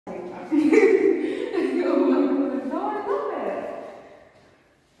Oh my god, no, I love it.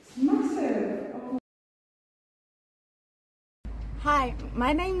 It's massive. Oh. Hi,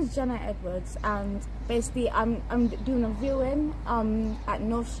 my name is Janna Edwards, and basically I'm doing a viewing at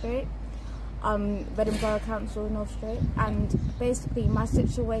North Street, Reading Borough Council, North Street, and basically my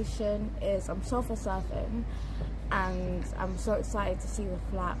situation is I'm sofa surfing, and I'm so excited to see the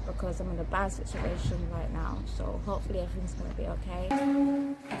flat because I'm in a bad situation right now, so hopefully everything's going to be okay.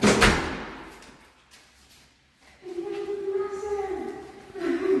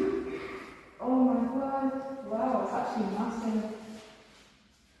 Oh my god, wow, it's actually massive.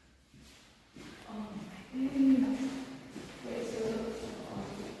 Oh my goodness. Wait, so,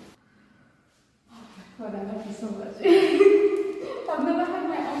 oh my god, I love you so much. I've never had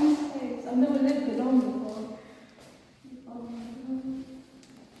my own space, I've never lived alone before. Oh my god.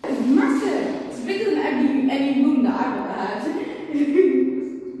 It's massive! It's bigger than any room that I've ever had.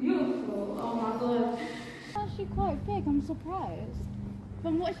 It's beautiful, oh my god. It's actually quite big, I'm surprised.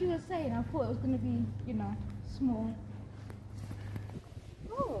 From what she was saying, I thought it was going to be, you know, small.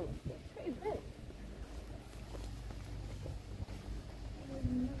 Oh, it's pretty big.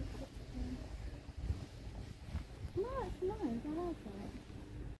 No, it's nice, I like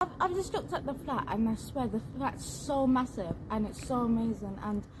it. I've just looked at the flat and I swear the flat's so massive and it's so amazing,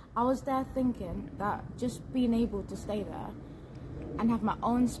 and I was there thinking that just being able to stay there and have my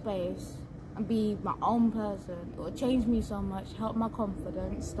own space and be my own person, it will change me so much, help my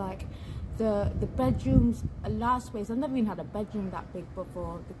confidence. Like the bedroom's a large space. I've never even had a bedroom that big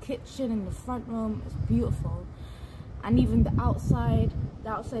before. The kitchen in the front room is beautiful, and even the outside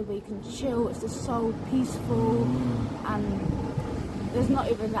where you can chill, it's just so peaceful, and there's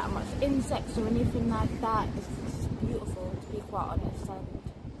not even that much insects or anything like that. It's beautiful, to be quite honest, and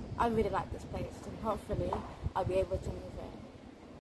I really like this place, and hopefully I'll be able to move